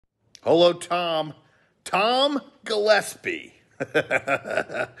Hello, Tom. Tom Gillespie.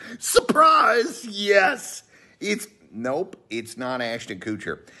 Surprise! Yes. It's not Ashton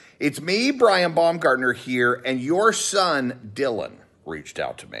Kutcher. It's me, Brian Baumgartner here, and your son, Dylan, reached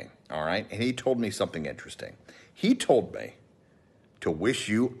out to me, all right? And he told me something interesting. He told me to wish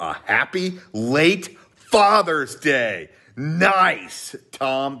you a happy late Father's Day. Nice,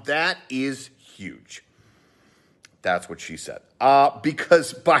 Tom. That is huge. That's what she said.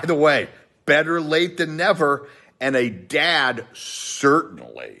 Because, by the way, better late than never, and a dad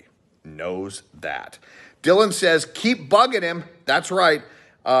certainly knows that. Dylan says, keep bugging him. That's right.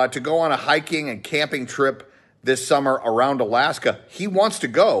 To go on a hiking and camping trip this summer around Alaska. He wants to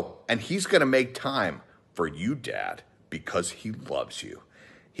go, and he's going to make time for you, Dad, because he loves you.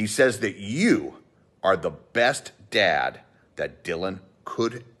 He says that you are the best dad that Dylan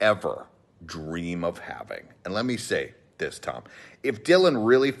could ever dream of having. And let me say this, Tom. If Dylan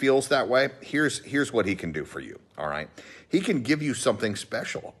really feels that way, here's what he can do for you, all right? He can give you something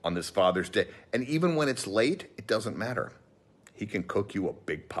special on this Father's Day. And even when it's late, it doesn't matter. He can cook you a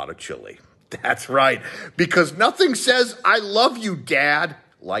big pot of chili. That's right, because nothing says, I love you, Dad,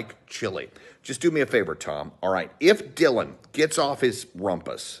 like chili. Just do me a favor, Tom, all right? If Dylan gets off his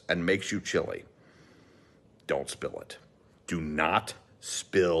rumpus and makes you chili, don't spill it. Do not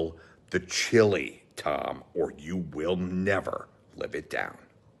spill the chili, Tom, or you will never live it down.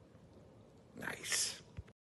 Nice.